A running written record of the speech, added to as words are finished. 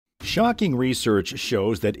Shocking research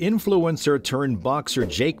shows that influencer-turned-boxer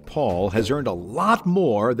Jake Paul has earned a lot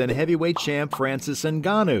more than heavyweight champ Francis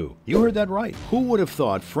Ngannou. You heard that right. Who would have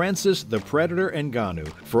thought Francis the Predator Ngannou,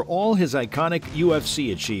 for all his iconic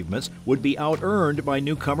UFC achievements, would be out-earned by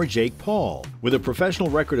newcomer Jake Paul, with a professional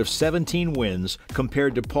record of 17 wins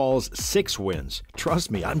compared to Paul's 6 wins.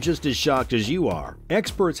 Trust me, I'm just as shocked as you are.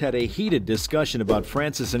 Experts had a heated discussion about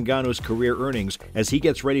Francis Ngannou's career earnings as he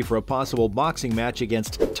gets ready for a possible boxing match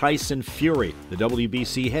against Tyson Fury, the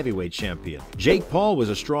WBC heavyweight champion. Jake Paul was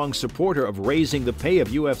a strong supporter of raising the pay of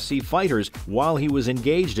UFC fighters while he was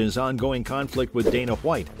engaged in his ongoing conflict with Dana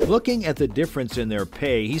White. Looking at the difference in their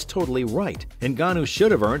pay, he's totally right. Ngannou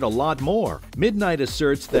should have earned a lot more. Midnight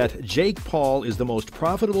asserts that Jake Paul is the most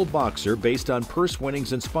profitable boxer based on purse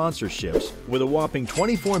winnings and sponsorships, with a whopping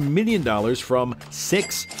 $24 million from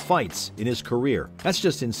 6 fights in his career. That's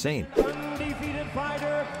just insane. Undefeated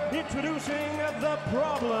fighter, introducing the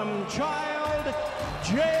problem child,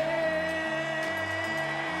 Jake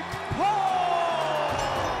Paul.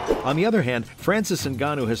 On the other hand, Francis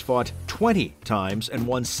Ngannou has fought 20 times and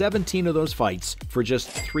won 17 of those fights for just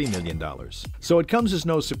 $3 million. So it comes as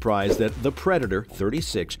no surprise that the Predator,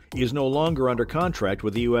 36, is no longer under contract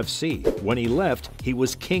with the UFC. When he left, he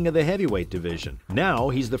was king of the heavyweight division. Now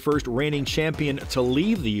he's the first reigning champion to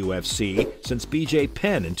leave the UFC since BJ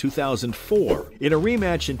Penn in 2004. In a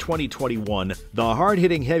rematch in 2021, the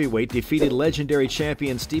hard-hitting heavyweight defeated legendary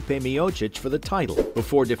champion Stipe Miocic for the title,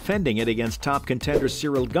 before defending it against top contender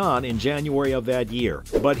Cyril Gane in January of that year.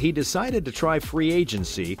 But he decided to try free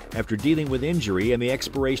agency after dealing with injury and the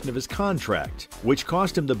expiration of his contract, which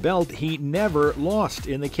cost him the belt he never lost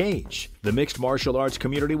in the cage. The mixed martial arts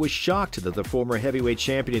community was shocked that the former heavyweight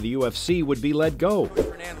champion of the UFC would be let go.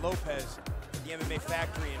 Fernand Lopez at the MMA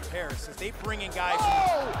factory in Paris, as they bring in guys.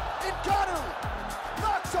 Ngannou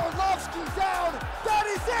knocks Arlovsky down. That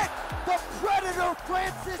is it. The Predator,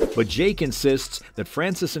 Francis. But Jake insists that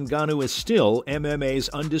Francis Ngannou is still MMA's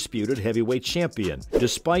undisputed heavyweight champion,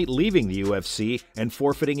 despite leaving the UFC and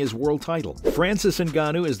forfeiting his world title. Francis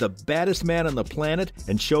Ngannou is the baddest man on the planet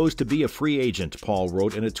and chose to be a free agent, Paul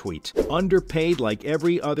wrote in a tweet. Underpaid like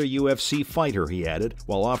every other UFC fighter, he added,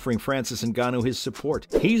 while offering Francis Ngannou his support.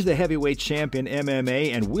 He's the heavyweight champion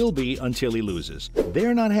MMA and will be until he loses.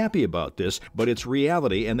 They're not happy about this, but it's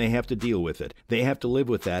reality and they have to deal with it. They have to live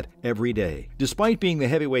with that every day. Despite being the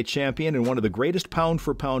heavyweight champion and one of the greatest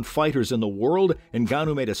pound-for-pound fighters in the world,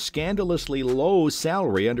 Ngannou made a scandalously low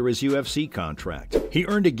salary under his UFC contract. He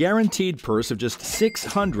earned a guaranteed purse of just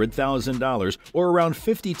 $600,000, or around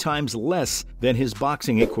 50 times less than his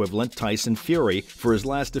boxing equivalent Tyson Fury, for his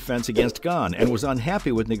last defense against Gane, and was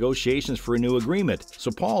unhappy with negotiations for a new agreement. So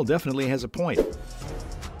Paul definitely has a point.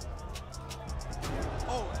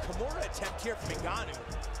 Oh, Kimura attempt here from Ngannou.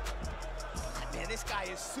 Man, this guy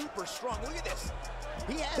is super strong. Look at this.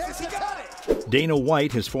 He got it. Dana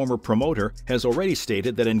White, his former promoter, has already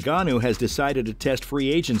stated that Ngannou has decided to test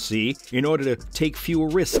free agency in order to take fewer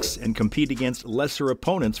risks and compete against lesser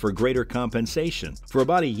opponents for greater compensation. For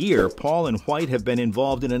about a year, Paul and White have been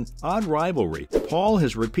involved in an odd rivalry. Paul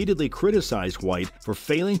has repeatedly criticized White for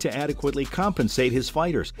failing to adequately compensate his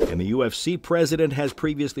fighters, and the UFC president has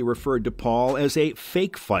previously referred to Paul as a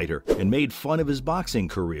fake fighter and made fun of his boxing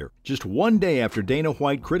career. Just one day after Dana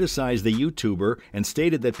White criticized the YouTuber and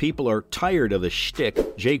stated that people are tired of the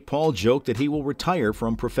shtick, Jake Paul joked that he will retire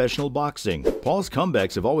from professional boxing. Paul's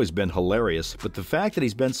comebacks have always been hilarious, but the fact that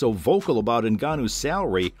he's been so vocal about Ngannou's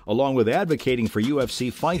salary, along with advocating for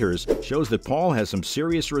UFC fighters, shows that Paul has some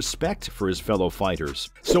serious respect for his fellow fighters.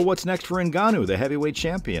 So what's next for Ngannou, the heavyweight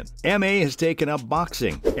champion? MA has taken up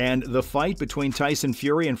boxing, and the fight between Tyson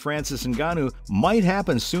Fury and Francis Ngannou might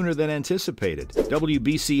happen sooner than anticipated.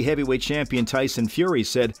 WBC heavyweight champion Tyson Fury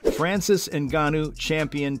said, "Francis Ngannou,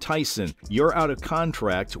 champion Tyson, you're out of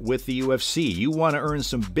contract with the UFC. You want to earn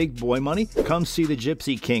some big boy money? Come see the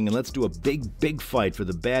Gypsy King and let's do a big fight for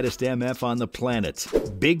the baddest MF on the planet."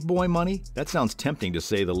 Big boy money? That sounds tempting to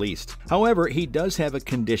say the least. However, he does have a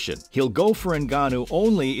condition. He'll go for Ngannou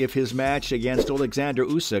only if his match against Alexander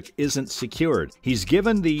Usyk isn't secured. He's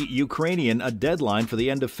given the Ukrainian a deadline for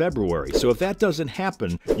the end of February, so if that doesn't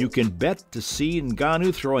happen, you can bet to see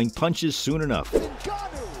Ngannou throwing punches soon enough.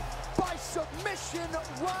 Ngannou by submission,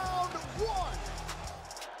 round 1.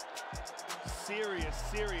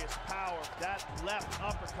 serious power. That left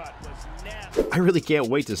uppercut was nasty. I really can't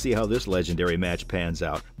wait to see how this legendary match pans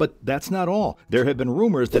out. But that's not all. There have been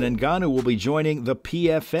rumors that Ngannou will be joining the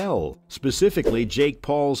PFL, specifically Jake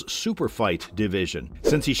Paul's Super Fight division.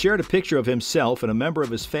 Since he shared a picture of himself and a member of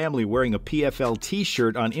his family wearing a PFL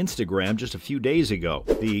t-shirt on Instagram just a few days ago,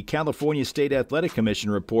 the California State Athletic Commission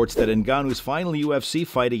reports that Ngannou's final UFC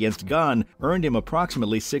fight against Gane earned him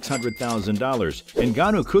approximately $600,000.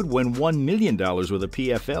 Ngannou could win $1 million with a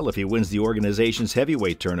PFL if he wins the organization's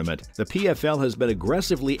heavyweight tournament. The PFL has been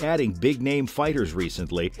aggressively adding big-name fighters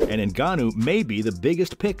recently, and Ngannou may be the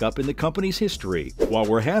biggest pickup in the company's history. While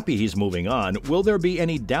we're happy he's moving on, will there be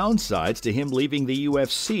any downsides to him leaving the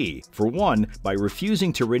UFC? For one, by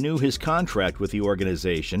refusing to renew his contract with the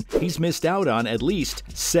organization, he's missed out on at least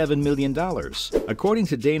 $7 million. According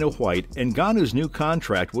to Dana White, Ngannou's new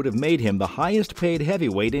contract would have made him the highest-paid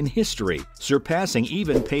heavyweight in history, surpassing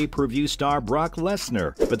even pay-per-view star Brock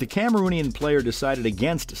Lesnar. But the Cameroonian player decided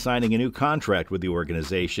against signing a new contract with the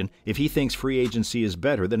organization. If he thinks free agency is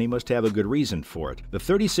better, then he must have a good reason for it. The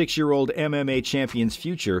 36-year-old MMA champion's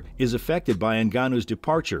future is affected by Ngannou's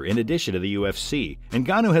departure, in addition to the UFC.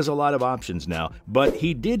 Ngannou has a lot of options now, but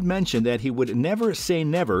he did mention that he would never say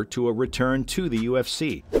never to a return to the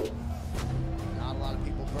UFC. Not a lot of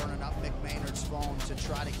people burning up Mick Maynard's phone to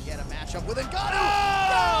try to get a matchup with Ngannou.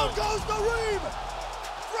 Down goes the Reeve!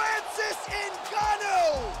 Francis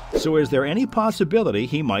Ngannou! So is there any possibility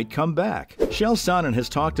he might come back? Chael Sonnen has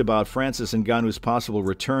talked about Francis Ngannou's possible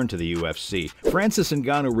return to the UFC. Francis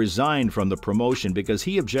Ngannou resigned from the promotion because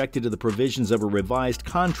he objected to the provisions of a revised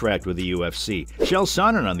contract with the UFC. Chael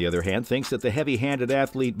Sonnen, on the other hand, thinks that the heavy-handed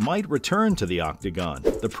athlete might return to the octagon.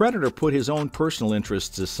 The Predator put his own personal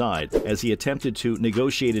interests aside as he attempted to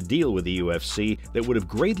negotiate a deal with the UFC that would have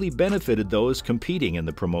greatly benefited those competing in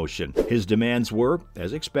the promotion. His demands were,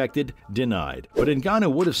 as expected, denied. But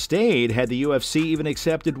Ngannou would have stayed had the UFC even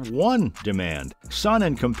accepted one demand.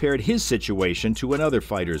 Sonnen compared his situation to another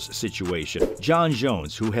fighter's situation, John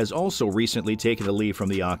Jones, who has also recently taken a leave from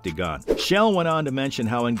the octagon. Chael went on to mention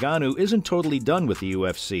how Ngannou isn't totally done with the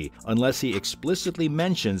UFC unless he explicitly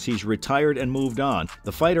mentions he's retired and moved on.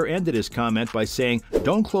 The fighter ended his comment by saying,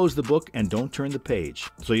 "Don't close the book and don't turn the page."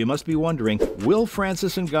 So you must be wondering, will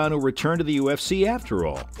Francis Ngannou return to the UFC after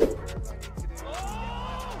all?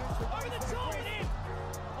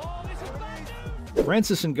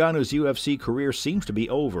 Francis Ngannou's UFC career seems to be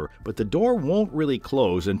over, but the door won't really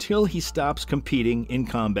close until he stops competing in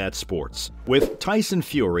combat sports. With Tyson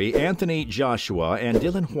Fury, Anthony Joshua, and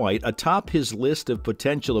Dillian Whyte atop his list of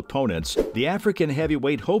potential opponents, the African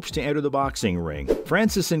heavyweight hopes to enter the boxing ring.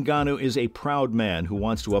 Francis Ngannou is a proud man who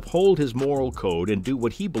wants to uphold his moral code and do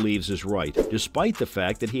what he believes is right, despite the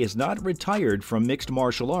fact that he has not retired from mixed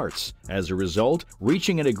martial arts. As a result,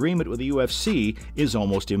 reaching an agreement with the UFC is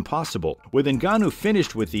almost impossible. With Ngannou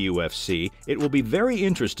finished with the UFC, it will be very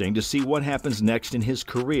interesting to see what happens next in his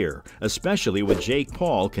career, especially with Jake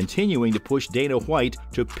Paul continuing to push Dana White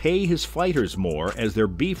to pay his fighters more as their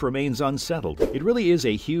beef remains unsettled. It really is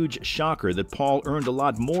a huge shocker that Paul earned a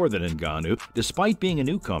lot more than Ngannou, despite being a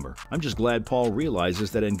newcomer. I'm just glad Paul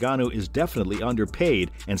realizes that Ngannou is definitely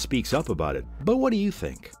underpaid and speaks up about it. But what do you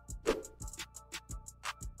think?